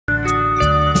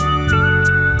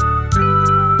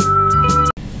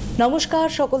নমস্কার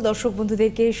সকল দর্শক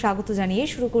বন্ধুদেরকে স্বাগত জানিয়ে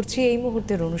শুরু করছি এই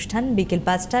মুহূর্তের অনুষ্ঠান বিকেল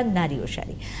 ৫টার নারী ও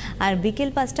শাড়ি। আর বিকেল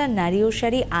 ৫টার নারী ও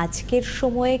শাড়ি আজকের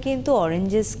সময়ে কিন্তু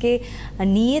অরেঞ্জেসকে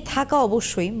নিয়ে থাকা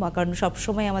অবশ্যই, কারণ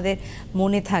সবসময় আমাদের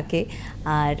মনে থাকে।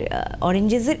 আর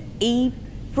অরেঞ্জেসের এই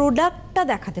প্রোডাক্টটা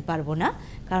দেখাতে পারবো না,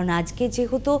 কারণ আজকে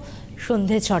যেহেতু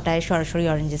সন্ধে ৬টায় সরাসরি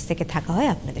অরেঞ্জেস থেকে থাকা হয়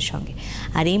আপনাদের সঙ্গে।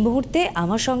 আর এই মুহূর্তে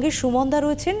আমার সঙ্গে সুমনদা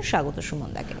রয়েছেন। স্বাগত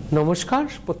সুমনদাকে। নমস্কার,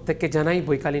 প্রত্যেককে জানাই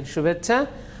বৈকালীন শুভেচ্ছা।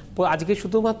 আজকে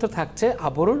শুধুমাত্র থাকছে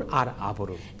আবরণ আর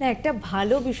আবরণ। না, একটা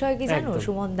ভালো বিষয় কি জানো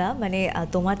সুমনদা, মানে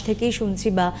তোমার থেকেই শুনছি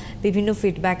বা বিভিন্ন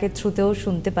ফিডব্যাকের থ্রুতেও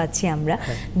শুনতে পাচ্ছি আমরা,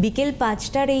 বিকেল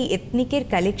 ৫টার এই এথনিকের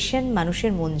কালেকশন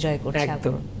মানুষের মন জয় করছে।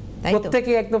 একদম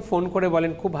প্রত্যেকে একদম ফোন করে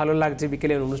বলেন খুব ভালো লাগছে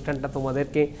বিকেলের অনুষ্ঠানটা,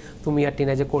 তোমাদেরকে তুমি আর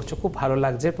টিনা যে করছো খুব ভালো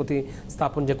লাগছে,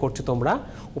 প্রতিস্থাপন যে করছো তোমরা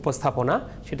উপস্থাপনা,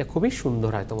 সেটা খুবই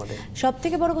সুন্দর হয় তোমাদের। সব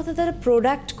থেকে বড় কথা, তারা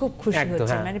প্রোডাক্ট খুব খুশি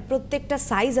হচ্ছে, মানে প্রত্যেকটা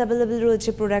সাইজ অ্যাভেলেবেল রয়েছে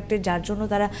প্রোডাক্টের, যার জন্য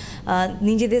তারা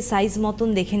নিজেদের সাইজ মতন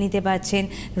দেখে নিতে পারছেন।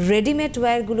 রেডিমেড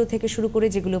ওয়্যারগুলো থেকে শুরু করে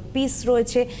যেগুলো পিস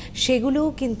রয়েছে সেগুলোও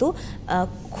কিন্তু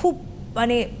খুব,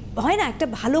 মানে হয় না, একটা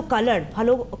ভালো কালার,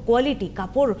 ভালো কোয়ালিটি,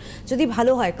 কাপড় যদি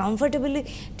ভালো হয়,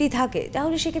 কমফোর্টেবিলিটি থাকে,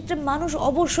 তাহলে সেক্ষেত্রে মানুষ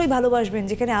অবশ্যই ভালোবাসবেন,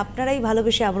 যেখানে আপনারাই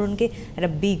ভালোবেসে আবরণকে একটা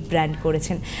বিগ ব্র্যান্ড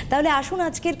করেছেন। তাহলে আসুন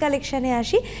আজকের কালেকশানে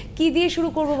আসি। কি দিয়ে শুরু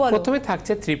করবো বলো? প্রথমে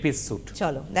থাকছে 3 পিস স্যুট।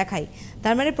 চলো দেখাই।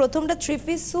 তার মানে প্রথমটা 3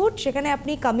 পিস স্যুট, সেখানে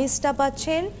আপনি কামিজটা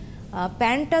পাচ্ছেন,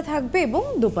 প্যান্টটা থাকবে এবং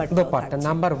দোপাট্টা।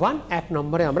 নাম্বার 1, 1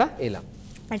 নম্বরে আমরা এলাম।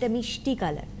 একটা মিষ্টি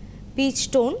কালার পিচ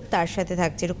টোন, তার সাথে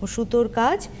থাকছে এরকম সুতোর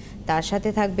কাজ, তার সাথে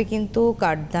থাকবে কিন্তু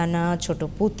কাঠদানা ছোট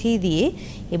পুঁথি দিয়ে,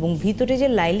 এবং ভিতরে যে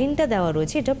লাইলিনটা দেওয়া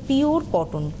রয়েছে এটা পিওর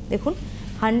কটন। দেখুন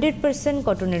 100%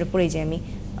 কটনের উপরে, যে আমি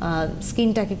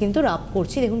স্কিনটাকে কিন্তু রাব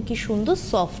করছি, দেখুন কি সুন্দর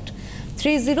সফট।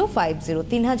 3050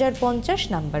 3050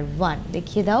 নাম্বার 1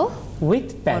 দেখিয়ে দাও। With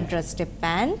কন্ট্রাস্টে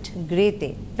pant, গ্রেতে।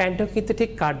 প্যান্টও কিন্তু ঠিক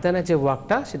কাঠদানা যে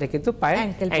ওয়ার্কটা সেটা কিন্তু পায়ে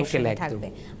অ্যাঙ্কেল থাকবে।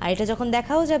 আর এটা যখন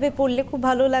দেখাও যাবে পরলে খুব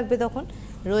ভালো লাগবে তখন।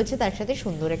 রয়েছে তার সাথে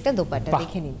সুন্দর একটা দোপাট্টা,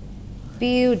 দেখে নিন,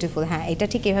 বিউটিফুল। হ্যাঁ, এটা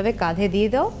ঠিক এভাবে কাঁধে দিয়ে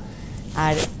দাও।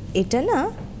 আর এটা না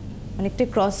মানে একটা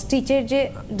ক্রস স্টিচের যে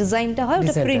ডিজাইনটা হয়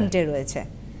ওটা প্রিন্টে রয়েছে।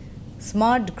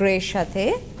 স্মার্ট গ্রের সাথে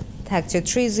থাকছে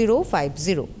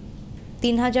 3050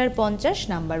 3050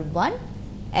 নাম্বার 1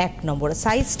 1 নম্বর।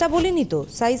 সাইজটা বলিনি তো,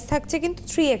 সাইজ থাকছে কিন্তু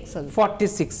 3XL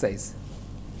 46 সাইজ।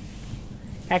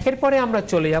 একের পরে আমরা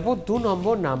চলে যাব 2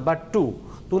 নম্বর, নাম্বার 2।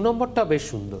 2 নম্বরটা বেশ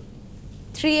সুন্দর,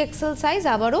 3XL সাইজ,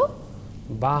 আবারও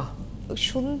বাহ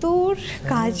সুন্দর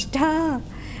কাজটা,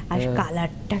 আর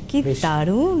কালারটা কি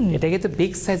দারুণ। এটা কিন্তু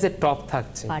বিগ সাইজের টপ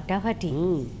থাকছে, ফাটাফাটি।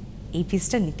 এই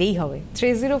পিসটা নিতেই হবে।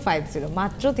 3050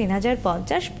 মাত্র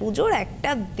 3050। পুজোর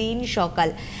একটা দিন সকাল,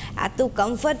 এত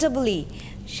কমফর্টেবলি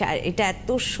এটা এত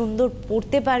সুন্দর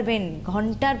পরতে পারবেন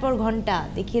ঘন্টার পর ঘন্টা।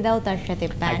 দেখিয়ে দাও তার সাথে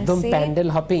প্যান্ট, একদম প্যান্ডেল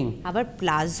হপিং, আবার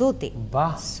প্লাজোতে।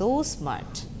 বাহ, সো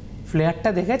স্মার্ট। ফ্লেয়ারটা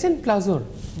দেখেছেন প্লাজোর,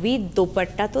 উইথ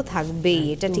দোপাট্টা তো থাকবেই।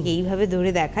 এটা ঠিক এইভাবে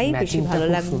ধরে দেখাই বেশি ভালো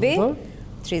লাগবে।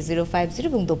 3050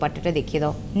 এবং দোপাট্টাটা দেখিয়ে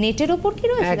দাও। নেটের ওপর কি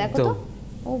রয়েছে দেখো তো,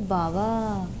 ও বাবা,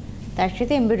 তার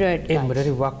সাথে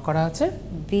এমব্রয়ডারি ওয়ার্ক করা আছে,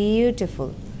 বিউটিফুল।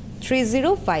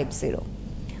 3050।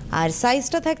 আর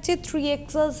সাইজটা থাকছে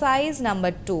 3XL সাইজ,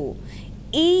 নাম্বার 2।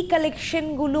 এই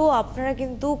কালেকশনগুলো আপনারা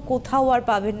কিন্তু কোথাও আর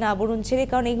পাবেন না আবরণ ছেড়ে,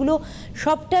 কারণ এগুলো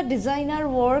সবটা ডিজাইনার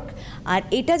ওয়ার্ক। আর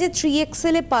এটা যে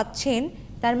 3XL এ পাচ্ছেন,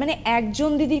 তার মানে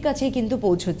একজন দিদির কাছেই কিন্তু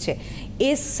পৌঁছচ্ছে।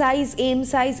 S size, M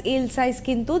size, L size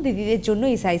কিন্তু দিদিদের জন্য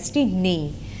এই সাইজটি নেই,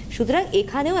 সুতরাং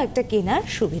এখানেও একটা কেনার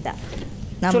সুবিধা।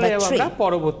 নাম্বার 3,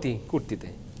 পরবর্তী কুর্তিতে।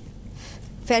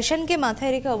 ফ্যাশনকে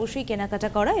মাথায় রেখে অবশ্যই কেনাকাটা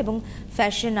করা এবং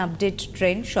ফ্যাশন আপডেট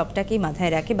ট্রেন্ড সবটাকেই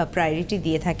মাথায় রাখে বা প্রায়োরিটি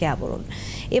দিয়ে থাকে আবরণ।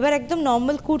 এবার একদম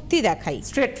নর্মাল কুর্তি দেখাই,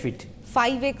 স্ট্রেট ফিট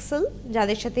 5XL,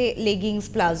 যাদের সাথে লেগিংস,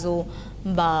 প্লাজো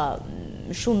বা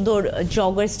সুন্দর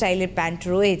জগার স্টাইলের প্যান্ট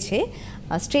রয়েছে।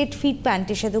 স্ট্রেট ফিট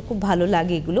প্যান্টের সাথে খুব ভালো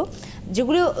লাগে এগুলো,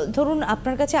 যেগুলো ধরুন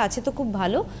আপনার কাছে আছে তো খুব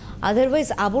ভালো, আদারওয়াইজ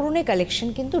আবরণের কালেকশন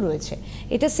কিন্তু রয়েছে।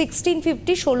 এটা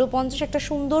 1650 1650, একটা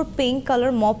সুন্দর pink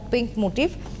colour, mop pink motive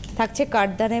থাকছে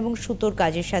কাঠদানা এবং সুতোর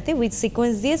কাজের সাথে উইথ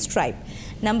সিকোয়েন্স দিয়ে স্ট্রাইপ।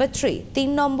 নাম্বার 3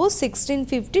 নম্বর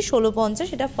 1650 1650,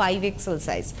 এটা 5XL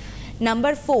সাইজ।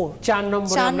 নাম্বার 4 4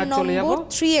 নম্বরে আমরা চলে যাব,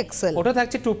 3XL, ওটা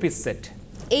থাকছে 2 পিস সেট,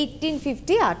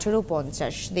 1850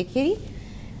 1850। দেখি,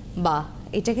 বাহ,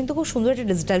 এটা কিন্তু খুব সুন্দর একটা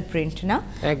ডিজিটাল প্রিন্ট না।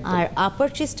 আর আপার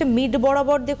চেস্টে মিড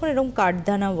বরাবর দেখুন এরকম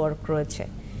কাঠদানা ওয়ার্ক রয়েছে।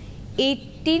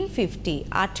 1850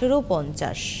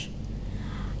 1850।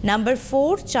 নাম্বার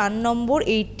 4 4 নম্বর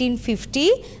 1850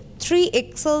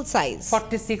 3XL সাইজ,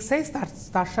 46 সাইজ।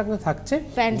 তার সঙ্গে থাকছে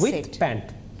প্যান্ট উইথ সেট, প্যান্ট,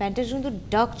 প্যান্টটা কিন্তু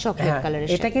ডার্ক চকলেট কালারের,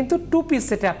 এটা কিন্তু 2 পিস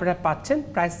সেটে আপনারা পাচ্ছেন,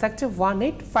 প্রাইস থাকছে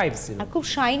 1850। আর খুব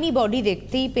শাইনি বডি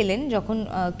দেখতেই পেলেন যখন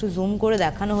একটু জুম করে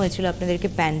দেখানো হয়েছিল আপনাদেরকে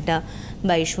প্যান্টটা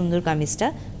বা এই সুন্দর কামিজটা,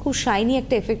 খুব শাইনি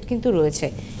একটা এফেক্ট কিন্তু রয়েছে।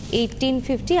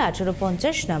 1850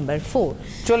 1850 নাম্বার 4।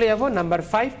 চলে যাব নাম্বার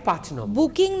 5 5 নম্বর।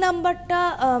 বুকিং নাম্বারটা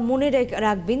মনে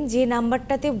রাখবেন, যে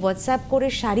নাম্বারটাতে হোয়াটসঅ্যাপ করে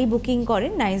শাড়ি বুকিং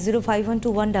করেন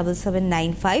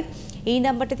 9051217795, এই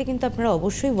নাম্বারটাতে কিন্তু আপনারা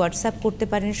অবশ্যই হোয়াটসঅ্যাপ করতে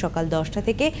পারেন সকাল 10টা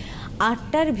থেকে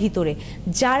 8টার ভিতরে।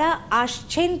 যারা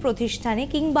আসছেন প্রতিষ্ঠানে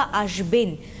কিংবা আসবেন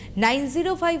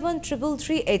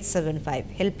 9051333875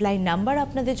 হেল্পলাইন নাম্বার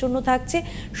আপনাদের জন্য থাকছে।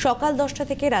 সকাল 10টা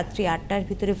থেকে রাত্রি 8টার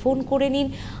ভিতরে ফোন করে নিন,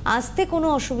 আসতে কোনো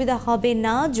অসুবিধা হবে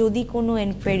না। যদি কোনো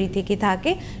এনকোয়ারি থেকে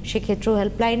থাকে সেক্ষেত্রেও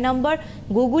হেল্পলাইন নাম্বার।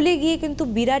 গুগলে গিয়ে কিন্তু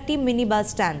বিরাটি মিনি বাস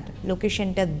স্ট্যান্ড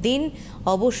লোকেশনটা দিন,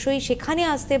 অবশ্যই সেখানে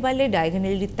আসতে পারলে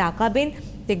ডায়াগোনালি তাকাবেন,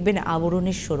 দেখবেন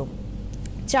আবরণের শোরুম,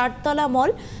 4তলা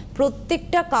মল।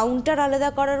 প্রত্যেকটা কাউন্টার আলাদা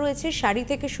করা রয়েছে, শাড়ি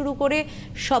থেকে শুরু করে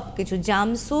সব কিছু,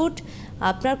 জাম্পস্যুট,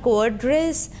 আপনার কোয়ার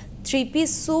ড্রেস, 3 পিস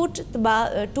স্যুট বা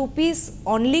 2 piece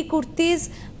only kurtis,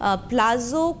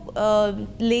 palazzo,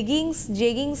 leggings,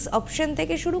 jeggings option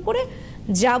থেকে শুরু করে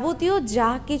যাবতীয় যা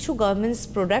কিছু গার্মেন্টস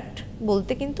প্রোডাক্ট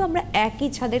বলতে কিন্তু আমরা একই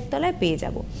ছাদের তলায় পেয়ে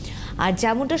যাব। আর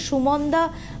যেমনটা সুমনদা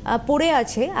পরে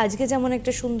আছে আজকে, যেমন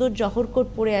একটা সুন্দর জহর কোট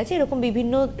পরে আছে, এরকম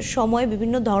বিভিন্ন সময়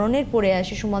বিভিন্ন ধরনের পরে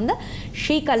আসে সুমনদা,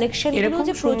 সেই কালেকশনগুলো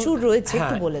যে প্রচুর রয়েছে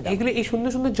একটু বলে দাও। এগুলো এই সুন্দর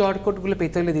সুন্দর জহর কোটগুলো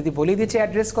পেতে হলে দিদি বলে দিয়েছে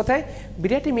অ্যাড্রেস কোথায়,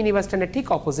 বিরাটি মিনি বাস স্ট্যান্ডের ঠিক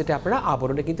অপোজিটে আপনারা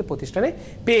আবরণে কিন্তু প্রতিষ্ঠানে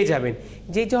পেয়ে যাবেন।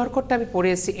 যে জহর কোটটা আমি পরে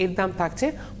এসেছি এর দাম থাকছে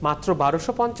মাত্র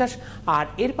 1250, আর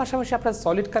এর পাশাপাশি আপনার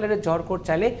সলিড কালারের জহর কোট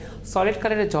চাইলে সলিড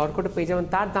কালারের জহর কোট পেয়ে যাবেন,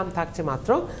 তার দাম থাকছে মাত্র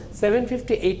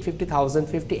 750 850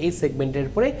 1050 এই সেগমেন্টের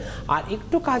উপরে। আর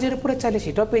একটু কাজের উপরে চাইলে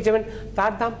সেটাও পেয়ে যাবেন,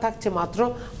 তার দাম থাকছে মাত্র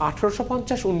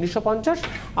 1850 1950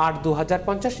 আর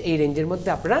 2050 এই রেঞ্জের মধ্যে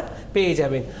আপনারা পেয়ে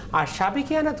যাবেন। আর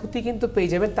সাবিকিয়ানা ধুতি কিন্তু পেয়ে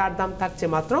যাবেন, তার দাম থাকছে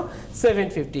মাত্র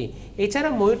 750। এছাড়া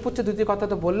ময়ূরপুচ্ছ ধুতির কথা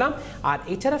তো বললাম, আর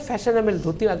এছাড়া ফ্যাশনেবল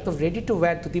ধুতি একদম রেডি টু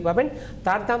ওয়্যার ধুতি পাবেন,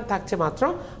 তার দাম থাকছে মাত্র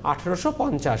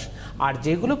 1850। আর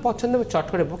যেগুলো পছন্দ হবে চট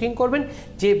করে বুকিং করবেন,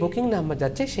 যে বুকিং নাম্বার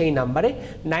যাচ্ছে সেই নাম্বারে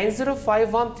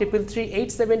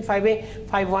 9051333875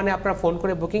 51 আপনারা ফোন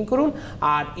করে বুকিং করুন।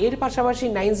 আর এর পাশাপাশি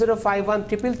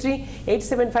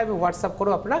 9051333875 হোয়াটসঅ্যাপ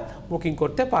করেও আপনারা বুকিং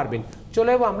করতে পারবেন।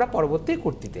 চলে যাবো আমরা পরবর্তী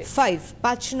কুর্তিতে।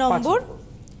 5 নম্বর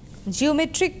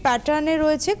জিওমেট্রিক প্যাটার্নে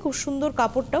রয়েছে, খুব সুন্দর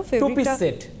কাপড়টাও, ফেব্রিকটা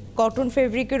কটন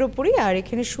ফেব্রিকের উপরই। আর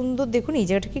এখানে সুন্দর দেখুন এই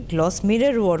জায়গাটা কি গ্লস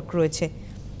মিরর ওয়ার্ক রয়েছে,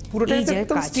 পুরোটা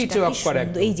একদম স্টিচ ওয়ার্ক করা,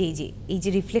 এই যে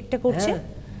রিফ্লেক্টটা করছে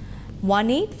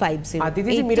 1850। আর দিদি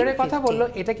যে মিররের কথা বললো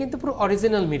এটা কিন্তু পুরো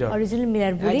অরিজিনাল মিরর, অরিজিনাল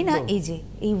মিরর বলি না, এই যে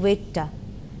এই ওয়েটটা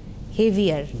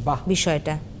হেভিয়ার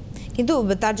বিষয়টা, কিন্তু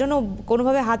তার জন্য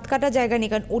কোনোভাবে হাত কাটা জায়গা নেই,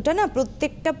 কারণ ওটা না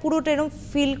প্রত্যেকটা পুরোটা এরকম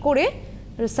ফিল করে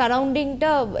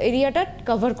সারাউন্ডিংটা এরিয়াটা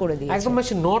কভার করে দিয়েছে, একদম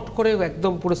মানে নট করে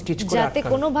একদম পুরো স্টিচ করে, যাতে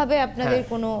কোনোভাবে আপনাদের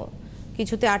কোনো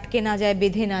কিছুতে আটকে না যায়,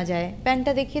 বেঁধে না যায়।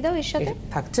 প্যান্টটা দেখিয়ে দাও, এর সাথে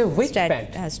থাকছে উইথ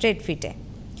প্যান্ট, স্ট্রেট ফিটে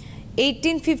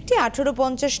 1850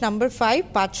 1850 নাম্বার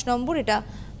 5 নম্বর, এটা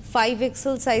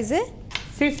 5XL সাইজে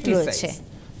 50 রয়েছে।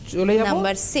 চলে যাব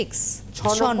নাম্বার 6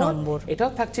 নম্বর,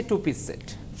 এটাও থাকছে 2 পিস সেট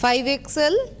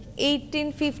 5XL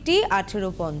 1850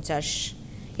 1850।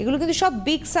 এগুলো কিন্তু সব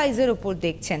বিগ সাইজের উপর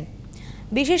দেখছেন।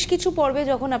 বিশেষ কিছু পর্বে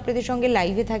যখন আপনাদের সঙ্গে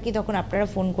লাইভে থাকি তখন আপনারা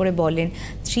ফোন করে বলেন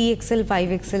 3XL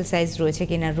 5XL সাইজ রয়েছে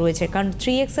কিনা, রয়েছে, কারণ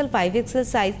 3XL 5XL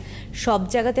সাইজ সব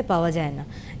জায়গাতে পাওয়া যায় না,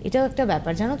 এটাও একটা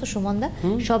ব্যাপার জানো তো সুমনদা।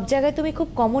 সব জায়গায় তুমি খুব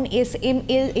কমন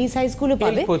SML এই সাইজগুলো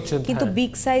পাবে, কিন্তু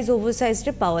বিগ সাইজ ওভার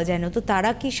সাইজটা পাওয়া যায় না। তো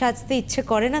তারা কি সাজতে ইচ্ছে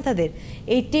করে না তাদের,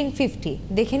 1850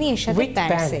 দেখে নি, এর সাথে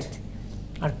প্যান্ট সেট।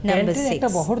 আর প্যান্টের একটা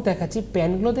বহর দেখাচ্ছি,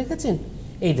 প্যান্টগুলো দেখেছেন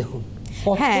এই দেখুন,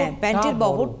 হ্যাঁ প্যান্টের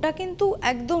বহরটা কিন্তু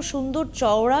একদম সুন্দর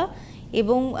চওড়া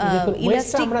এবং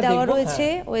ইলাস্টিক দেওয়া রয়েছে,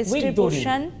 ওয়েস্টের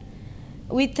পোরশন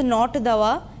উইথ নট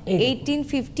দেওয়া।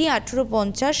 1850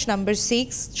 1850 নাম্বার 6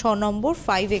 নম্বর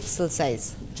 5XL সাইজ।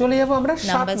 চলে যাব আমরা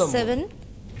নাম্বার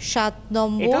 7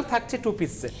 নম্বর, এটা থাকছে 2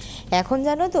 পিস সেট। এখন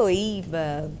জানো তো এই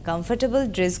কমফোর্টেবল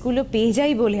ড্রেসগুলো পেয়ে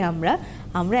যাই বলে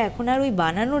আমরা এখন আর ওই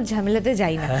বানানোর ঝামেলাতে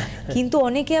যাই না, কিন্তু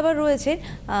অনেকে আবার রয়েছে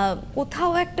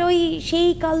কোথাও একটা ওই সেই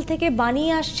কাল থেকে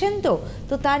বানিয়ে আসছেন,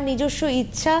 তো তার নিজস্ব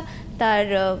ইচ্ছা, তার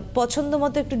পছন্দ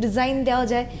মতো একটু ডিজাইন দেওয়া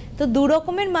যায়। তো দু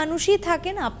রকমের মানুষই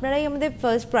থাকেন, আপনারাই আমাদের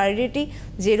ফার্স্ট প্রায়োরিটি,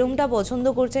 যেরকমটা পছন্দ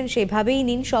করছেন সেভাবেই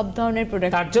নিন সব ধরনের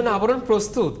প্রোডাক্ট। তার জন্য আবরণ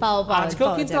প্রস্তুত, আজকেও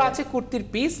কিন্তু আছে কুর্তির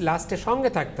পিস, লাস্টে সঙ্গে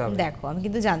থাকতে হবে। দেখো আমি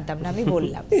কিন্তু জানতাম না, আমি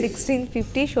বললাম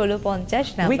 1650 1650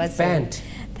 নাম্বার 7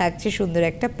 থাকছে সুন্দর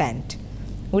একটা প্যান্ট,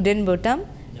 উডেন বোটাম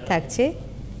থাকছে,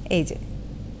 এই যে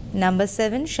নাম্বার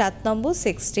 7 7 নম্বর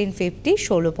 1650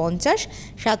 1650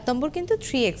 7 নম্বর কিন্তু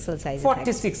 3XL সাইজ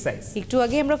 46 সাইজ। একটু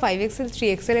আগে আমরা 5XL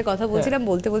 3XL এর কথা বলছিলাম,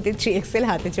 বলতে বলতে 3XL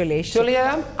হাতে চলে এসেছে। চলে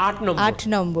গেলাম 8 নম্বর। 8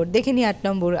 নম্বর দেখে নি, 8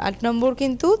 নম্বর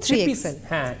কিন্তু 3XL।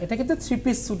 হ্যাঁ, এটা কিন্তু 3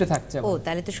 পিস স্যুটে থাকছে। ও,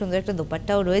 তাহলে তো সুন্দর একটা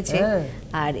দোপাট্টাও রয়েছে।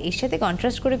 আর এর সাথে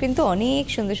কন্ট্রাস্ট করে কিন্তু অনেক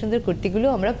সুন্দর সুন্দর কুর্তিগুলো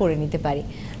আমরা পরে নিতে পারি।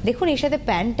 দেখুন এর সাথে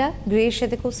প্যান্টটা গ্রে এর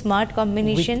সাথে খুব স্মার্ট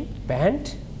কম্বিনেশন, প্যান্ট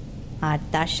আর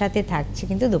তার সাথে থাকছে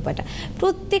কিন্তু দোপাট্টা।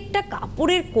 প্রত্যেকটা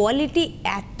কাপড়ের কোয়ালিটি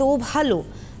এত ভালো,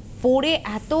 পরে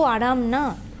এত আরাম না,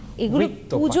 এগুলো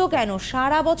পুজো কেন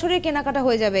সারা বছরের কেনাকাটা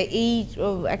হয়ে যাবে এই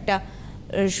একটা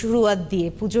শুরুয়াত দিয়ে,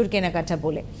 পুজোর কেনাকাটা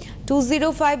বলে।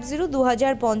 2050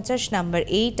 2050 নাম্বার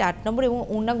 8 8 নম্বর, এবং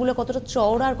ওড়নাগুলো কতটা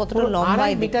চওড়া আর কতটা লম্বা,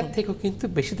 মিটার থেকেও কিন্তু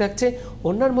বেশি থাকছে।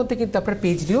 ওড়নার মধ্যে কিন্তু আপনারা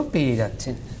পেজ দিয়েও পেয়ে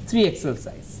যাচ্ছেন 3XL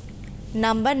সাইজ।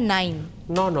 নাম্বার 9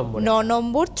 9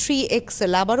 নম্বর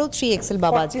 3XL, আবারও 3XL।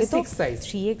 বাবা আজকে তো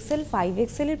 3XL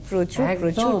 5XL এর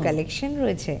প্রচুর কালেকশন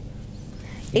রয়েছে।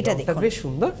 এটা দেখুন বেশ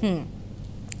সুন্দর।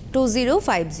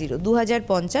 2050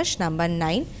 2050 নাম্বার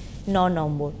 9 9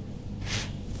 নম্বর।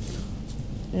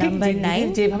 নাম্বার 9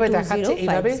 যেভাবে দেখাচ্ছে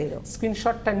এইভাবে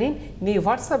স্ক্রিনশটটা নিন, নিয়ে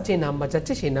হোয়াটসঅ্যাপ যে নাম্বার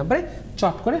যাচ্ছে সেই নম্বরে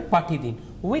চট করে পাঠিয়ে দিন।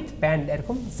 উইথ প্যান্ট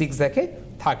এরকম জিগজ্যাগে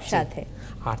থাকছে সাথে,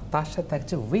 আর তার সাথে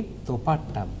থাকছে উইথ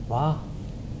দোপাট্টা। বাহ,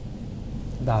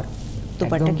 দারুণ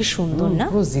দোপাট্টা কি সুন্দর না,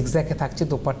 পুরো জিগজ্যাগে থাকছে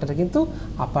দোপাট্টাটা, কিন্তু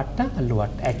আপারটা আর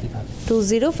লোয়ারটা একই ভাবে।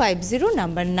 2050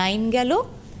 নাম্বার 9 গেল।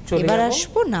 এবার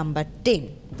আসবো নাম্বার 10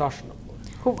 10 নম্বর,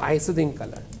 খুব আইসোদিন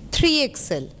কালার,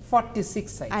 3XL 46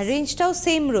 সাইজ, আর রেঞ্জটাও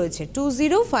সেম রয়েছে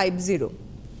 2050।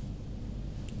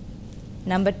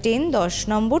 নাম্বার 10 10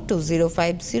 নম্বর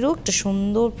 2050, একটা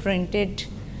সুন্দর প্রিন্টেড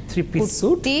 3 পিস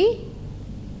স্যুট,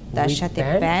 তার সাথে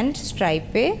প্যান্ট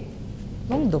স্ট্রাইপে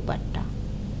এবং দোপাট্টা,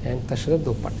 তার সাথে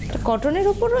দোপাট্টা কটনের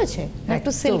উপর রয়েছে,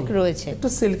 একটু সিল্ক রয়েছে, একটু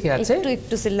সিল্কি আছে,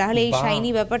 একটু সিল্ক, তাহলে এই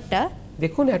শাইনি ব্যাপারটা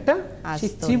দেখুন। একটা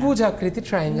ত্রিভুজ আকৃতি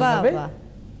ট্রায়াঙ্গেল হবে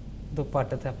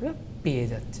দোপাট্টাতে আপনারা পেয়ে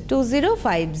যাচ্ছে।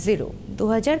 2050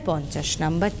 2050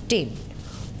 নাম্বার 10।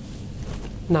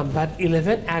 নাম্বার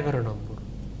 11 11 নম্বর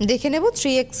দেখে নেব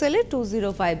 3XL এর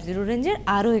 2050 রেঞ্জের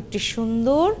আরো একটি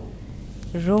সুন্দর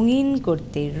রঙিন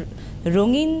করতে,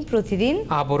 রঙিন প্রতিদিন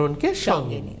আবরণকে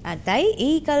সঙ্গে নিয়ে। আর তাই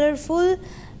এই কালারফুল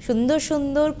সুন্দর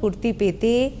সুন্দর কুর্তি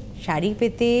পেতে, শাড়ি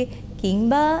পেতে,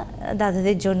 কিংবা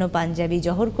দাদাদের জন্য পাঞ্জাবি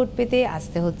জহরকোট পেতে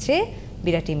আসতে হচ্ছে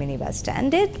বিরাটি মিনি বাস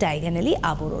স্ট্যান্ডের ডায়াগোনালি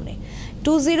আবরণে।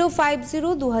 2050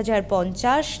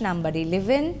 2050 নাম্বার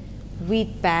 11 উইথ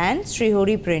প্যান্ট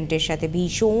শ্রীহরি প্রিন্টের সাথে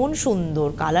ভীষণ সুন্দর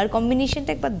কালার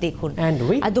কম্বিনেশনটা একবার দেখুন।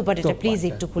 আর দোপাট্টাটা প্লিজ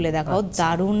একটু খুলে দেখাও,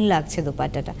 দারুণ লাগছে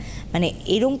দোপাট্টাটা। মানে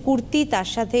এরকম কুর্তি তার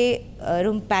সাথে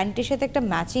এরকম প্যান্টের সাথে একটা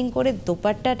ম্যাচিং করে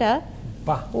দোপাট্টাটা,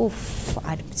 উফ,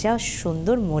 আর যা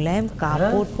সুন্দর মোলায়েম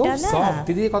কাপড়টা না।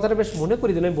 দিদি কথাটা বেশ মনে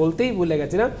করি দিলেন, বলতেই ভুলে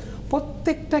গেছিলাম।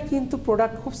 প্রত্যেকটা কিন্তু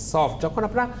প্রোডাক্ট খুব সফট, যখন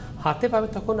আপনারা হাতে পাবেন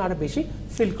তখন আরো বেশি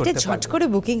ফিল করতে পারবেন। ঝট করে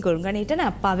বুকিং করুন, কারণ এটা না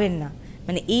পাবেন না,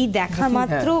 মানে এই দেখা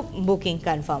মাত্র বুকিং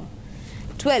কনফার্ম।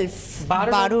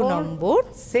 12 নম্বর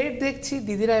সেট দেখছি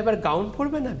দিদিরা এবার গাউন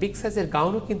পরবে না, বিগ সাইজের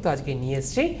গাউনও কিন্তু আজকে নিয়ে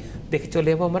এসেছি। দেখে চলে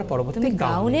যাবো আমরা পরবর্তী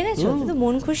গাউন এনেছো, তো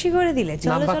মন খুশি করে দিলে।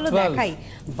 চলো চলো দেখাই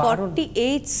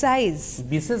 48 সাইজ,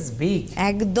 বিশেষ বিগ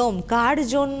একদম। কার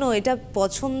জন্য এটা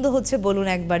পছন্দ হচ্ছে বলুন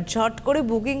একবার, ঝট করে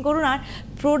বুকিং করুন। আর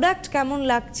প্রোডাক্ট কেমন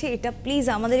লাগছে এটা প্লিজ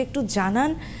আমাদের একটু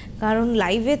জানান, কারণ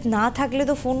লাইভে না থাকলে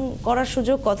তো ফোন করার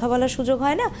সুযোগ, কথা বলার সুযোগ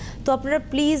হয় না। তো আপনারা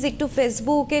প্লিজ একটু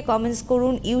ফেসবুকে কমেন্টস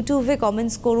করুন, ইউটিউবে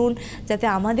কমেন্টস করুন, যাতে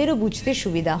আমাদেরও বুঝতে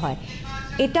সুবিধা হয়।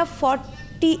 এটা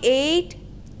 48,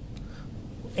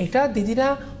 এটা দিদিরা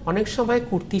অনেক সময়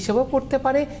কুর্তি হিসেবেও পড়তে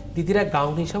পারে, দিদিরা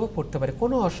গাউন হিসেবেও পড়তে পারে,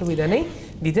 কোনো অসুবিধা নেই।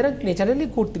 দিদিরা ন্যাচারালি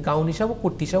কুর্তি গাউন হিসেবে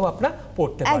কুর্তি হিসেবেও আপনারা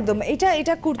পড়তে পারেন। একদম,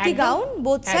 এটা কুর্তি গাউন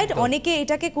বোথ সাইড। অনেকে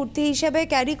এটাকে কুর্তি হিসেবে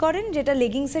ক্যারি করেন, যেটা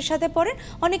লেগিংস এর সাথে পরেন।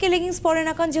 অনেকে লেগিংস পরে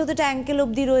না, কারণ যেহেতু এটা অ্যাঙ্কেল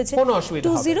অবধি রয়েছে।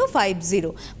 2050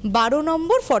 12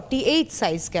 নম্বর 48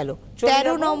 সাইজ গেল।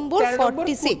 13 নম্বর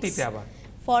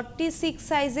 46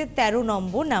 সাইজের 13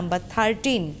 নম্বর নাম্বার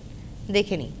 13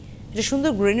 দেখে নিই। এটা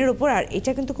সুন্দর গ্রিনের উপর, আর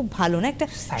এটা কিন্তু খুব ভালো না, একটা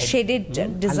শেডেড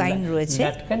ডিজাইন রয়েছে।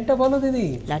 লাটকানটা বলো দিদি,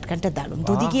 লাটকানটা দারুণ,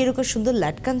 দুদিকে এরকম সুন্দর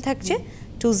লাটকান থাকছে।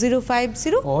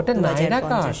 2050 ওটা নায়রা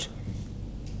কাট,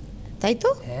 তাই তো?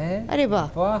 আরে বাহ,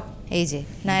 এই যে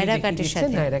নায়রা কাটের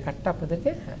সাথে নায়রা কাটটা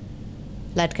আপনাদেরকে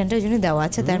লাটকানটা ওই জন্য দেওয়া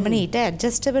আছে। তার মানে এটা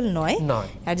অ্যাডজাস্টেবল নয়,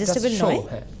 অ্যাডজাস্টেবল নয়,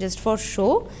 জাস্ট ফর শো।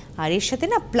 আর এর সাথে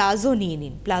না প্লাজো নিয়ে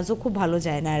নিন, প্লাজো খুব ভালো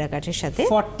যায় নায়রা কাটের সাথে।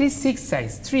 46 সাইজ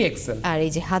 3XL। আর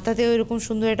এই যে হাতাতেও এরকম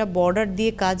সুন্দর একটা বর্ডার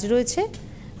দিয়ে কাজ রয়েছে,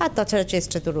 আর তাছাড়া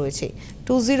চেস্টটা তো রয়েছে।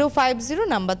 2050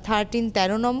 নাম্বার 13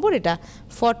 13 নম্বর, এটা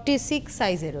 46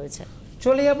 সাইজে রয়েছে।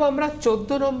 চলে যাবো আমরা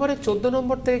 14 নম্বরে। 14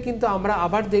 নম্বর থেকে কিন্তু আমরা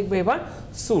আবার দেখবো এবার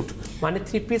স্যুট, মানে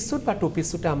 3 পিস স্যুট বা 2 পিস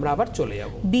স্যুটে আমরা আবার চলে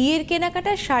যাব। বিয়ের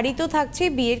কেনাকাটায় শাড়ি তো থাকছে,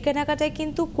 বিয়ের কেনাকাটায়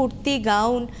কিন্তু কুর্তি,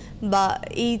 গাউন বা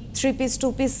এই 3 পিস 2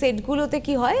 পিস সেটগুলোতে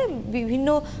কি হয়, বিভিন্ন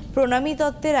প্রণামী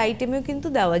তত্ত্বের আইটেমেও কিন্তু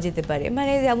দেওয়া যেতে পারে।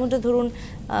 মানে যেমনটা ধরুন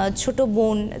ছোট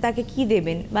বোন, তাকে কি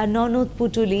দেবেন, বা ননদ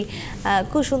পুটুলি,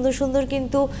 খুব সুন্দর সুন্দর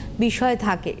কিন্তু বিষয়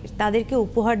থাকে, তাদেরকে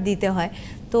উপহার দিতে হয়।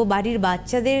 তো বাড়ির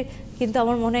বাচ্চাদের কিন্তু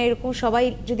আমার মনে হয় এরকম সবাই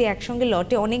যদি একসঙ্গে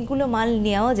লটে অনেকগুলো মাল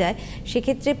নেওয়া যায়,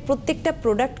 সেক্ষেত্রে প্রত্যেকটা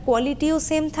প্রোডাক্ট কোয়ালিটিও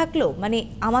সেম থাকলো, মানে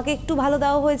আমাকে একটু ভালো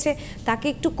দেওয়া হয়েছে, তাকে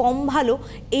একটু কম ভালো,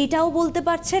 এইটাও বলতে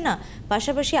পারছে না।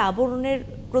 পাশাপাশি আবরণের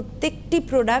প্রত্যেকটি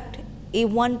প্রোডাক্ট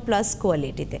A1+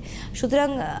 কোয়ালিটিতে। সুতরাং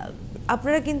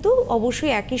আপনারা কিন্তু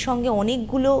অবশ্যই একই সঙ্গে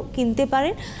অনেকগুলো কিনতে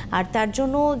পারেন। আর তার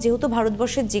জন্য যেহেতু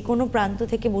ভারতবর্ষের যে কোনো প্রান্ত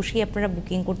থেকে বসেই আপনারা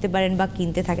বুকিং করতে পারেন বা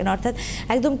কিনতে থাকেন, অর্থাৎ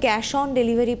একদম ক্যাশ অন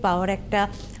ডেলিভারি পাওয়ার একটা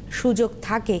সুযোগ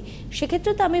থাকে,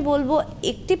 সেক্ষেত্রে তো আমি বলবো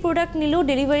একটি প্রোডাক্ট নিলেও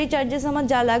ডেলিভারি চার্জেস আমার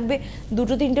যা লাগবে,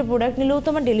 2-3টে প্রোডাক্ট নিলেও তো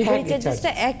আমার ডেলিভারি চার্জেসটা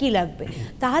একই লাগবে,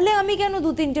 তাহলে আমি কেন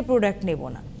 2-3টে প্রোডাক্ট নেব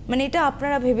না? মানে এটা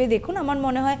আপনারা ভেবে দেখুন, আমার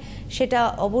মনে হয় সেটা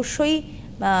অবশ্যই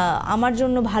আমার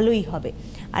জন্য ভালোই হবে।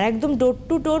 আর একদম ডোর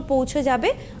টু ডোর পৌঁছে যাবে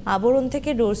আবরণ থেকে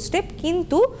ডোর স্টেপ,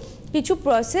 কিন্তু কিছু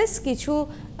প্রসেস, কিছু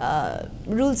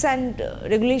রুলস অ্যান্ড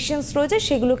রেগুলেশনস রয়েছে,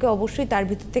 সেগুলোকে অবশ্যই তার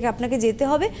ভিতর থেকে আপনাকে যেতে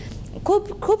হবে। খুব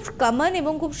খুব কমন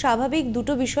এবং খুব স্বাভাবিক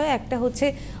দুটো বিষয়, একটা হচ্ছে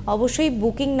অবশ্যই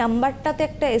বুকিং নাম্বারটাতে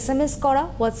একটা SMS করা,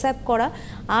 হোয়াটসঅ্যাপ করা,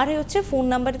 আর হচ্ছে ফোন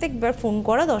নাম্বারটাতে একবার ফোন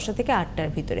করা 10টা থেকে 8টার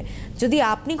ভিতরে। যদি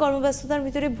আপনি কর্মব্যস্ততার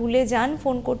ভিতরে ভুলে যান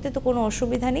ফোন করতে, তো কোনো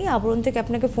অসুবিধা নেই, আবরণ থেকে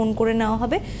আপনাকে ফোন করে নেওয়া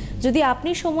হবে। যদি আপনি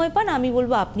সময় পান, আমি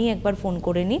বলবো আপনি একবার ফোন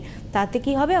করে নিন, তাতে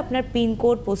কি হবে, আপনার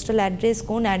পিনকোড, পোস্টাল অ্যাড্রেস,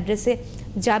 কোন অ্যাড্রেসে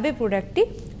যাবে প্রোডাক্টটি,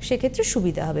 সেক্ষেত্রে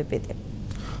সুবিধা হবে পেতে।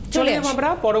 চলে যাব আমরা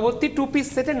পরবর্তী 2 পিস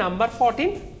সেটে নাম্বার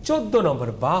 14, 14 নম্বর।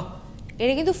 বাহ,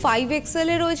 এটা কিন্তু 5XL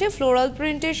এ রয়েছে, ফ্লোরাল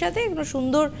প্রিন্টের সাথে একদম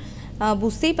সুন্দর,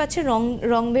 বুঝতেই পারছেন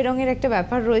রং বেরঙের একটা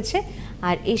ব্যাপার রয়েছে।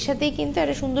 আর এর সাথেই কিন্তু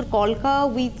একটা সুন্দর কলকা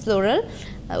উইথ ফ্লোরাল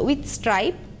উইথ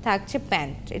স্ট্রাইপ থাকছে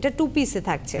প্যান্ট। এটা 2 পিসে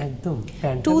থাকছে, একদম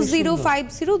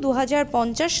 2050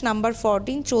 2050 নাম্বার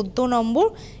 14, 14 নম্বর।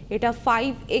 এটা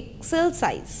 5XL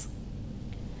সাইজ।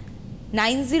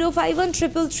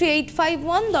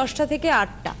 9051333851, 10টা থেকে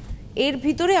 8টা এর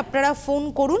ভিতরে আপনারা ফোন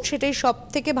করুন, সেটাই সব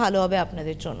থেকে ভালো হবে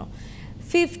আপনাদের জন্য।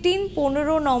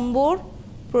 15 নম্বর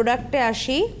প্রোডাক্টে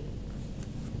আসি,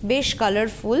 বেশ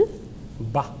কালারফুল,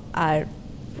 বাহ, আর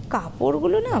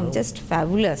কাপড়গুলো না জাস্ট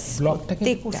ফ্যাবুলাস। ব্লকটা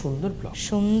কিন্তু খুব সুন্দর ব্লক,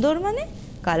 সুন্দর মানে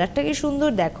কালারটা কি সুন্দর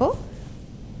দেখো,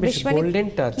 বেশ মানে গোল্ডেন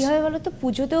টাচ। কি হয় বলো তো,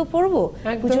 পুজোতেও পরবো,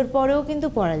 পুজোর পরেও কিন্তু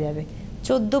পরা যাবে।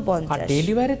 1450 আর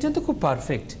ডেইলি ওয়্যারের জন্য খুব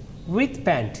perfect with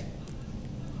pant.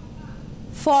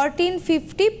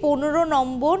 1450, 15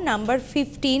 number, number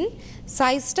 15,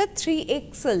 সাইজটা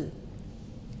 3XL,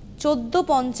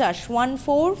 1450,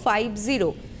 1450।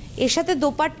 এর সাথে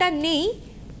দোপাট্টা নেই,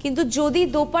 কিন্তু যদি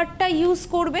দোপাট্টা ইউজ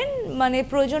করবেন, মানে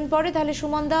প্রয়োজন পড়ে, তাহলে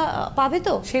সুমনদা পাবে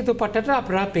তো সেই দোপাট্টাটা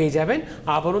আপনারা পেয়ে যাবেন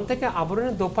আবরণ থেকে।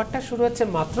 আবরণের দোপাট্টা শুরু হচ্ছে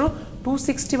মাত্র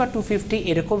 260 বা 250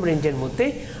 এরকম রেঞ্জের মধ্যে।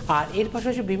 আর এর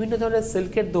পাশাপাশি বিভিন্ন ধরনের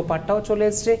সিল্কের দোপাট্টাও চলে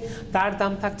এসছে, তার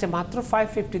দাম থাকছে মাত্র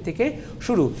 550 থেকে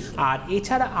শুরু। আর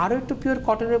এছাড়া আরও একটু পিওর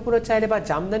কটনের উপরে চাইলে বা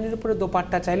জামদানির উপরে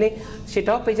দোপাট্টা চাইলে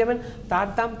সেটাও পেয়ে যাবেন, তার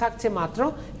দাম থাকছে মাত্র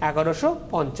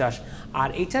 1150। আর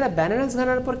এছাড়া বেনারস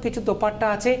ঘানার উপর কিছু দোপাট্টা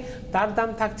আছে, তার দাম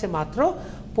থাকছে মাত্র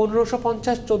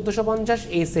 1550, 1450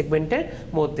 এই সেগমেন্টের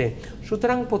মধ্যে।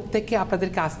 সুতরাং প্রত্যেককে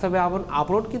আপনাদেরকে আসতে হবে আবরণ।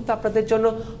 আবরণ কিন্তু আপনাদের জন্য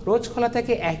রোজ খোলা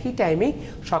থাকে একই টাইমে,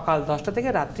 সকাল 10টা থেকে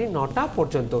রাত্রি 9টা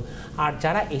পর্যন্ত। আর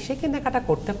যারা এসে কেনাকাটা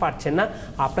করতে পারছেন না,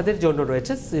 আপনাদের জন্য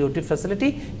রয়েছে COD facility,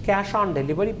 cash on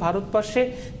delivery. ভারতবর্ষে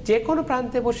যে কোনো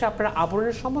প্রান্তে বসে আপনারা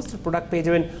আবরণের সমস্ত প্রোডাক্ট পেয়ে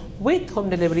যাবেন with home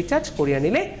delivery charge. Korea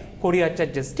নিলে কোরিয়ার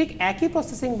চার্জেস ঠিক একই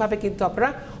প্রসেসিংভাবে কিন্তু আপনারা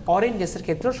অরেঞ্জেসের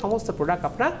ক্ষেত্রেও সমস্ত প্রোডাক্ট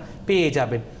আপনারা পেয়ে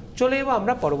যাবেন। চলে যাবো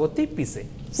আমরা পরবর্তী পিসে,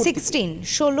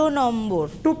 16 নম্বর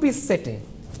 2 পিস সেটে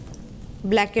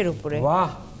ব্ল্যাকের উপরে। বাহ,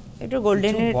 এটা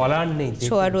গোল্ডেনের বলার নেই,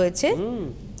 ছোঁয়া রয়েছে।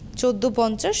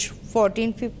 1450,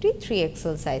 1450,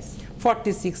 3XL size,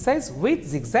 46 size with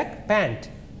zigzag pant.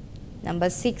 Number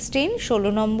 16,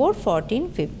 16 number,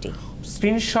 1450।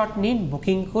 Screenshot নিন,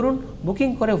 বুকিং করুন, বুকিং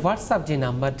করে হোয়াটসঅ্যাপ যে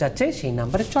নাম্বার যাচ্ছে সেই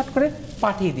নাম্বারে চট করে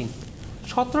পাঠিয়ে দিন।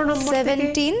 17 নম্বর থেকে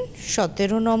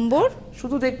 17 নম্বর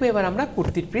শুধু দেখবো এবার আমরা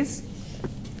কুর্তির পিস।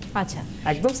 আচ্ছা,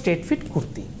 একদম স্ট্রেট ফিট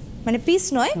কুর্তি, মানে পিস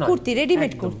নয়, kurti,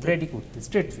 readymade kurti, ready kurti,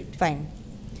 straight fit, fine.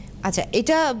 আচ্ছা,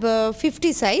 এটা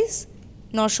 50 সাইজ,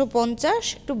 950,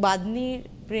 একটু বাদনির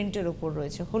প্রিন্টের উপর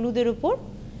রয়েছে, হলুদের উপর,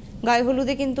 গায়ে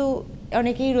হলুদে কিন্তু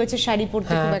অনেকেই রয়েছে শাড়ি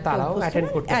পরতে খুব একটা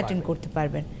অ্যাটেন্ড করতে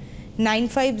পারবেন।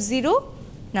 950,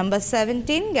 নাম্বার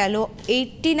 17 গেল।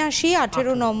 1880,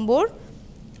 18 নম্বর,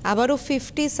 আবারও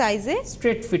 50 সাইজে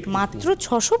স্ট্রেট ফিট মাত্র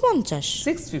 650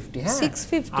 650 হ্যাঁ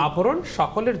 650 আবরণ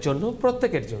সকলের জন্য,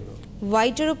 প্রত্যেকের জন্য।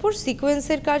 হোয়াইটের উপর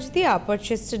সিকোয়েন্সের কাজ দিয়ে আপার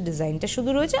চেস্টের ডিজাইনটা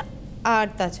শুধু রয়েছে, আর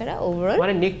তাছাড়া ওভারঅল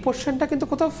মানে নেক পোরশনটা কিন্তু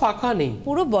কোথাও ফাঁকা নেই,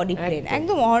 পুরো বডি প্লেন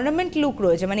একদম অর্নামেন্ট লুক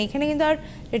রয়েছে। মানে এখানে কিন্তু আর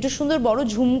একটু সুন্দর বড়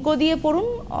ঝুমকো দিয়ে পরুন,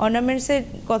 অর্নামেন্টসের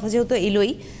কথা যেহেতু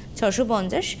এলোই।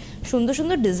 650 সুন্দর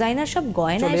সুন্দর ডিজাইনার সব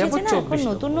গয়না এসেছে না এখন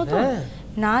নতুন নতুন,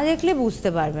 না দেখলে বুঝতে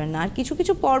পারবেন না। আর কিছু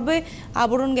কিছু পর্বে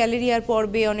আবরণ গ্যালারি আর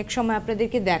পর্বে অনেক সময়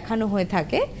আপনাদেরকে দেখানো হয়ে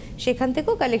থাকে, সেখান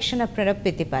থেকেও কালেকশন আপনারা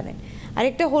পেতে পারেন।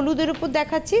 আরেকটা হলুদের উপর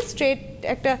দেখাচ্ছি, স্ট্রেট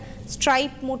একটা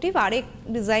স্ট্রাইপ মোটিভ, আরেক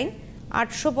ডিজাইন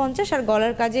 850, আর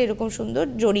গলার কাজে এরকম সুন্দর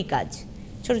জরি কাজ,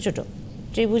 ছোট ছোট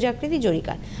ত্রিভুজ আকৃতি জরি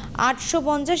কাজ।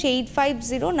 850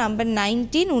 850 নাম্বার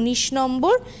 19 19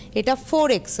 নম্বর, এটা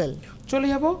 4XL। চলে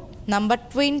যাব নাম্বার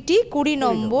 20 20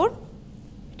 নম্বর,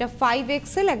 এটা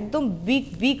 5XL, একদম বিগ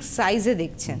বিগ সাইজে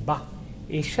দেখছেন। বাহ,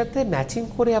 এর সাথে ম্যাচিং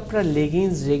করে আপনারা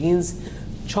লেগিংস রেগিংস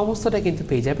সমস্তটা কিন্তু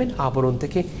পেয়ে যাবেন আবরণ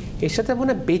থেকে। এর সাথে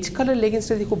মনে বেজ কালার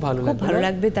লেগিংসটা খুব ভালো লাগবে, খুব ভালো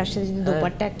লাগবে। তার সাথে যদি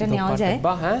দোপাট্টা একটা নেওয়া যায়,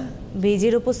 বাহ হ্যাঁ,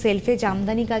 বেজের উপর সেলফে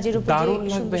জামদানি কাজের উপর যে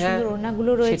সুন্দর সুন্দর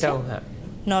ওড়নাগুলো রয়েছে, সেটাও হ্যাঁ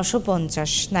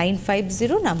 950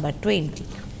 950 নাম্বার 20।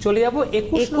 চলে যাব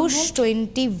 21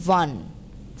 21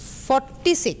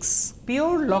 46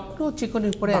 পিওর লখনৌ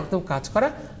চিকনের উপরে একদম কাজ করা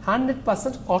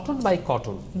 100% কটন বাই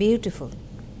কটন, বিউটিফুল।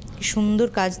 কি সুন্দর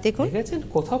কাজ দেখুন, দেখেছেন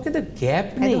কোথাও কিন্তু গ্যাপ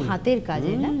নেই, একদম হাতের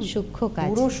কাজে না, সূক্ষ্ম কাজ,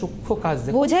 পুরো সূক্ষ্ম কাজ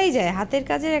দেখুন, বোঝাই যায় হাতের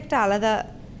কাজের একটা আলাদা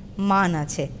মান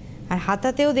আছে। আর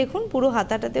হাতাতেও দেখুন, পুরো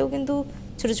হাতাটাতেও কিন্তু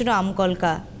ছোট ছোট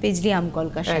আমকলকা, পেজলি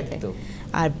আমকলকার সাথে।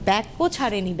 আর ব্যাকও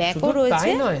ছাড়েনি, ব্যাকও রয়েছে,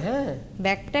 তাই নয় হ্যাঁ,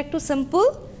 ব্যাকটা একটু সিম্পল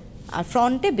আর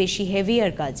ফ্রন্টে বেশি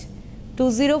হেভিয়ার কাজ।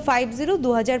 2050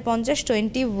 2050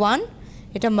 21,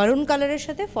 এটা মারুন কালারের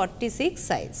সাথে 46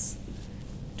 সাইজ।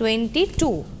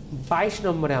 22 22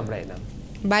 নম্বরে আমরা এলাম,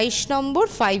 22 নম্বর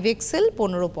 5XL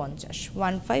 1550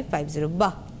 1550।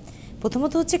 বাহ,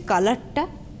 প্রথমত হচ্ছে কালারটা,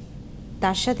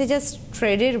 তার সাথে জাস্ট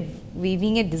থ্রেডের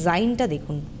উইভিং এর ডিজাইনটা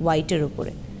দেখুন হোয়াইটের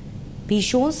উপরে,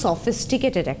 ভীষণ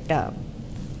সফিস্টিকেটেড একটা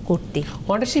কুর্তি,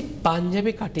 ওটা সেই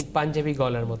পাঞ্জাবি কাটিং, পাঞ্জাবি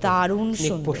গলার মতো দারুণ নেক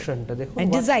সুন্দর পোরশনটা দেখুন,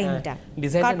 ডিজাইনটা,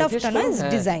 কাট অফটা না,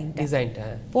 ডিজাইনটা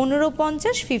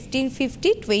 1550 1550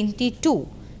 22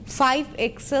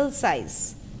 5XL সাইজ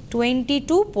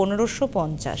 22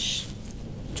 1550।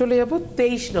 চলে যাব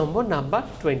 23 নম্বর, নাম্বার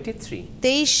 23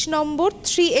 23 নম্বর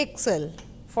 3XL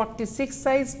 46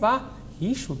 সাইজ। বা কি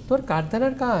সুন্দর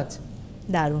কারদানার কাজ,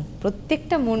 দারুণ,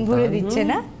 প্রত্যেকটা মন ভরে দিচ্ছে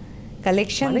না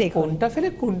কালেকশন। দেখুন কোনটা ফেলে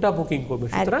কোনটা বুকিং করবে,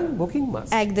 সুতরাং বুকিং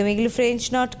মাস্ট একদম। এগুলো ফ্রেঞ্চ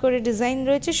নট করে ডিজাইন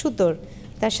রয়েছে সুতোর,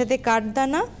 তার সাথে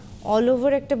কাঠদানা, অল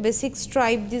ওভার একটা বেসিক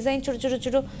স্ট্রাইপ ডিজাইন, ছোট ছোট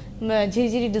ছোট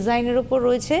ঝিরিঝিরি ডিজাইনের ওপর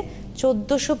রয়েছে।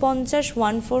 1450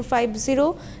 1450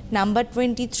 নাম্বার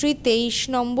 23 23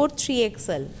 নম্বর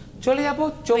 3XL। চলে যাব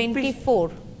 24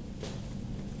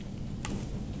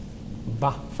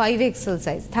 বাহ 5XL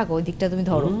সাইজ। থাকো ওই দিকটা তুমি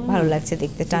ধরো, ভালো লাগছে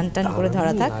দেখতে, টান টান করে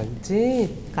ধরা থাক।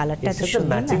 কালারটা এত সুন্দর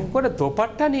না, ম্যাচিং করে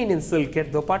দোপাট্টা নিয়ে নিন, সিল্কের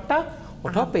দোপাট্টা,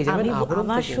 ওটাও পেয়ে যাবেন আবরণ থেকে।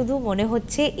 আমার শুধু মনে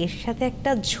হচ্ছে এর সাথে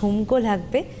একটা ঝুমকো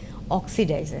লাগবে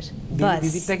অক্সিডাইজার, বাস।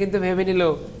 দিদিটা কিন্তু ভেবে নিল,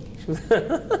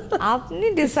 আপনি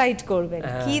ডিসাইড করবেন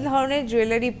কি ধরনের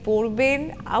জুয়েলারি পরবেন।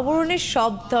 আবরণের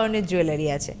সব ধরনের জুয়েলারি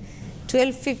আছে।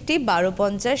 1250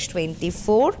 1250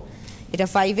 24, এটা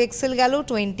 5XL গেল।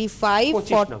 25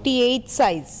 48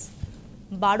 সাইজ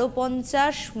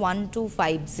 1250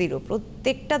 1250,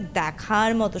 প্রত্যেকটা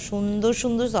দেখার মতো সুন্দর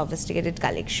সুন্দর সফিস্টিকেটেড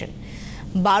কালেকশন।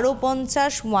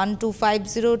 1250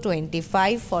 1250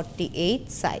 25 48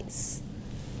 সাইজ।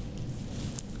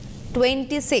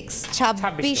 26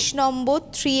 26 নম্বর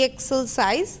 3XL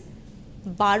সাইজ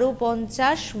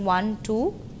 1250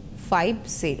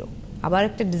 1250, আবার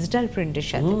একটা ডিজিটাল প্রিন্টের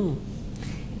সাথে।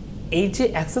 এই যে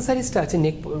অ্যাকসেসরিজটা আছে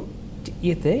নেক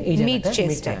ইয়েতে, এই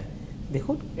জায়গাটা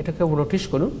দেখুন, এটাকে নোটিস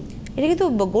করুন, এটা কিন্তু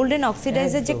গোল্ডেন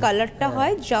অক্সিডাইজার যে কালারটা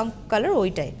হয়, জাঙ্ক কালার,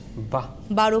 ওইটাই। বাহ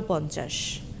 1250।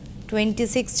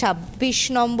 26 26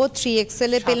 নম্বর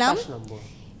 3XL এ পেলাম,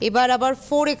 এবার আবার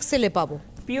 4XL এ পাবো।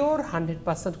 Pure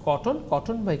 100% cotton,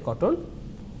 cotton by cotton,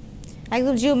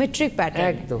 একদম জিওমেট্রিক প্যাটার্ন,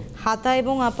 একদম হাতা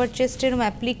এবং আপার চেস্টের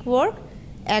অ্যাপ্লিক ওয়ার্ক।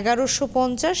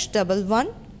 1150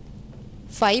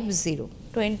 1150।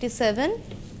 27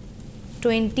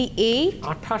 28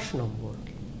 28 নম্বর,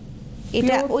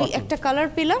 এটা ওই একটা কালার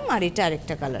পেলাম, আর এটা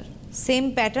আরেকটা কালার, সেম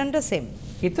প্যাটার্নটা সেম,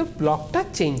 কিন্তু ব্লকটা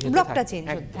চেঞ্জ হতে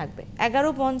থাকবে।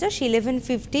 1150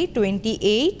 1150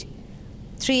 28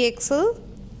 3XL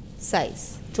সাইজ।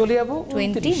 চলে যাব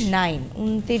 29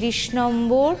 29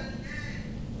 নম্বর।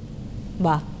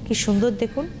 বাহ কি সুন্দর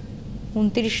দেখুন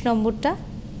 29 নম্বরটা,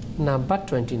 নাম্বার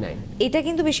 29। এটা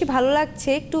কিন্তু বেশি ভালো লাগছে,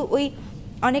 একটু ওই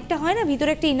অনেকটা হয় না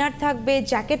ভিতরে একটা ইনার থাকবে,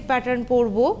 জ্যাকেট প্যাটার্ন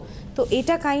পরবো, তো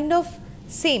এটা কাইন্ড অফ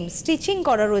সেম স্টিচিং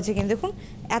করা রয়েছে। কিন্তু দেখুন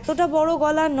এতটা বড়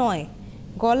গলা নয়,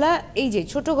 গলা এই যে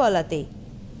ছোট গলাতেই,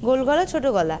 গোল গলা ছোট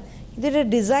গলা, কিন্তু এটা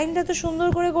ডিজাইনটা তো সুন্দর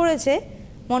করে করেছে,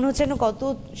 মনে হচ্ছে না কত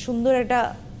সুন্দর একটা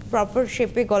প্রপার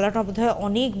শেপে, গলাটা বোধহয়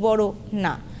অনেক বড়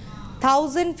না।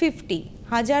 1050,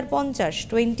 1050,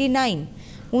 29,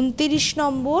 29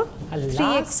 নম্বর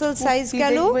 3XL সাইজ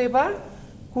গেল এবার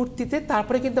কুর্তিতে।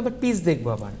 তারপরে কিন্তু আমরা পিস দেখবো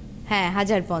আবার। হ্যাঁ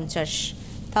 1050,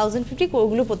 1050,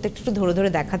 ওগুলো প্রত্যেকটা একটু ধরে ধরে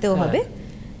দেখাতেও হবে।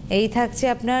 এই থাকছে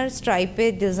আপনার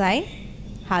স্ট্রাইপের ডিজাইন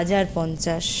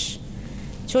 1050।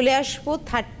 চলে আসবো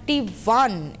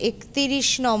 31, 31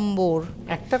 নম্বর।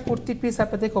 একটা কুর্তি পিস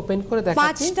আপনাদের ওপেন করে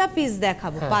দেখাচ্ছি, 5টা পিস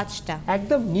দেখাবো, 5টা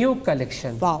একদম নিউ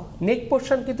কালেকশন। নেক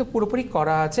পোরশন কিন্তু পুরোপুরি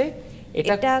করা আছে,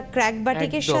 এটা ক্র্যাক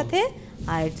বাটিকের সাথে,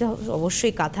 আর এটা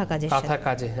অবশ্যই কাঁথা কাজের সাথে। কাঁথা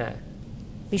কাজে, হ্যাঁ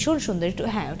ভীষণ সুন্দর। একটু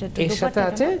হ্যাঁ ওটা একটু এর সাথে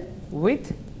আছে উইথ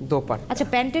দোপাট্টা। আচ্ছা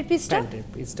প্যান্টের পিসটা, প্যান্টের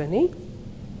পিসটা নেই,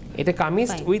 এটা কামিজ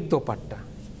উইথ দোপাট্টা।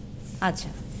 আচ্ছা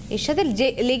এর সাথে যে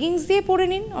লেগিংস দিয়ে পরে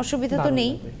নিন, অসুবিধা তো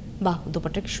নেই। বাহ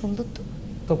দোপাট্টা কি সুন্দর তো।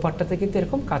 দোপাট্টাতে কিন্তু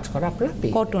এরকম কাজ করা আপনারা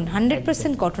পেয়ে, কটন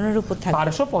 100% কটনের উপর থাকবে।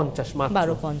 1250 মাত্র।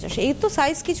 1250, এই তো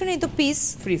সাইজ কিছু নেই তো, পিস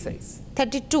ফ্রি সাইজ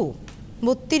 32,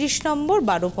 32 নম্বর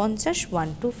 1250,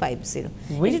 1250।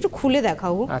 এটা একটু খুলে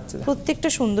দেখাও। আচ্ছা প্রত্যেকটা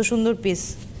সুন্দর সুন্দর পিস,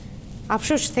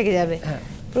 আফসোস থেকে যাবে।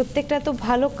 প্রত্যেকটা তো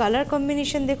ভালো কালার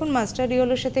কম্বিনেশন। দেখুন মাস্টার্ড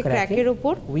ইয়েলোর সাথে ক্র্যাকের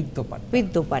উপর উইথ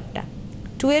দোপাট্টা।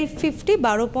 1250,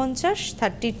 1250,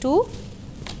 32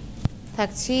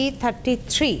 থাকছি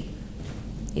 33।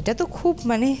 এটা তো খুব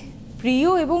মানে প্রিয়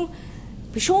এবং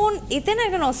ভীষণ, এতে না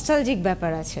একটা নস্টালজিক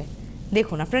ব্যাপার আছে।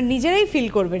 দেখুন আপনারা নিজেরাই ফিল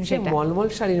করবেন সেটা, মলমল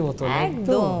শাড়ির মতো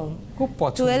একদম খুব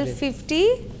পছন্দের। 1250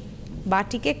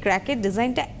 বাটিকে ক্র্যাকের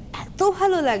ডিজাইনটা এত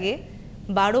ভালো লাগে।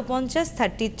 1250,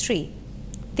 33,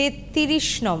 33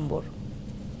 নম্বর।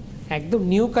 একদম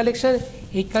নিউ কালেকশন,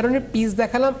 এই কারণে পিস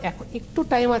দেখালাম। এখন একটু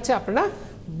টাইম আছে, আপনারা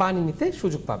বানিয়ে নিতে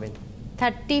সুযোগ পাবেন।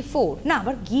 34 না,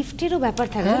 আবার গিফটেরও ব্যাপার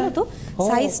থাকে না তো,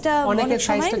 সাইজটা অনেকে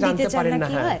সাইজটা জানতে পারেন না।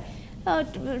 কি হয়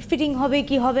ফিটিং হবে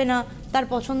কি হবে না, তার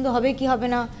পছন্দ হবে কি হবে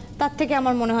না, তার থেকে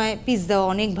আমার মনে হয় পিস দেওয়া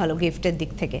অনেক ভালো গিফটের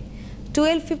দিক থেকে।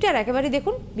 1250, আর একেবারে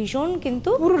দেখুন ভীষণ কিন্তু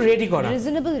পুরো রেডি করা,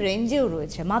 রিজনেবল রেঞ্জেও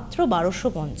রয়েছে, মাত্র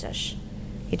 1250।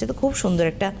 এটা তো খুব সুন্দর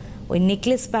একটা ওই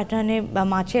নেকলেস প্যাটার্নে বা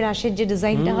মাছের আঁশের যে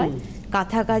ডিজাইনটা হয়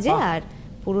কাঁথা কাজে, আর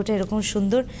পুরোটা এরকম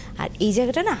সুন্দর। আর এই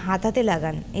জায়গাটা না হাতাতে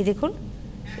লাগান, এই দেখুন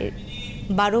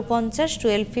 1250,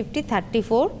 1250,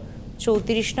 34,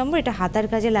 34 নম্বর, এটা হাতার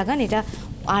কাজে লাগান। এটা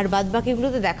আর বাদ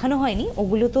বাকিগুলোতে দেখানো হয়নি,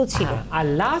 ওগুলোতেও ছিল। আর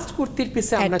লাস্ট কুর্তির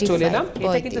পিসে আমরা চলে এলাম।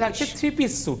 এটা কিন্তু থাকছে 3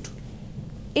 পিস স্যুট।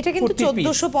 এটা কিন্তু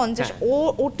 1450।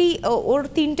 ওর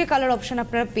 3টে কালার অপশন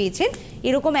আপনারা পেয়েছেন,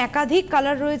 এরকম একাধিক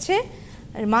কালার রয়েছে।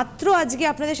 মাত্র আজকে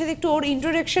আপনাদের সাথে একটু ওর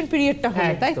ইন্ট্রোডাকশন পিরিয়ডটা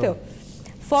হলো, তাই তো।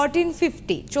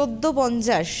 1450,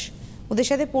 1450, ওদের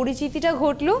সাথে পরিচিতিটা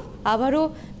ঘটলো। আবারও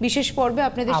বিশেষ পর্বে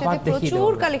আপনাদের সাথে প্রচুর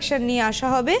কালেকশন নিয়ে আসা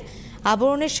হবে।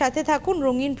 আবরণের সাথে থাকুন,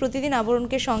 রঙিন প্রতিদিন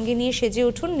আবরণকে সঙ্গে নিয়ে সেজে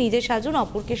উঠুন, নিজে সাজুন,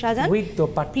 অপরকে সাজান।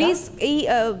 প্লিজ এই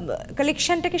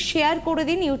কালেকশনটাকে শেয়ার করে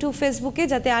দিন ইউটিউব ফেসবুকে,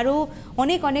 যাতে আরো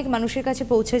অনেক অনেক মানুষের কাছে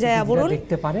পৌঁছে যায় আবরণ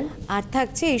দেখতে পারেন। আর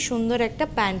থাকছে এই সুন্দর একটা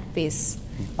pant piece,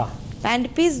 pant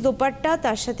piece dupatta,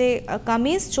 তার সাথে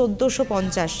কামিজ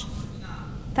 1450,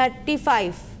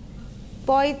 35,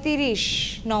 35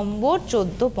 নম্বর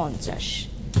 1450।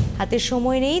 হাতে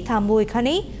সময় নেই, থামবো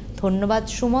এখানেই। ধন্যবাদ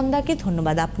সুমনদাকে,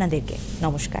 ধন্যবাদ আপনাদেরকে,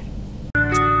 নমস্কার।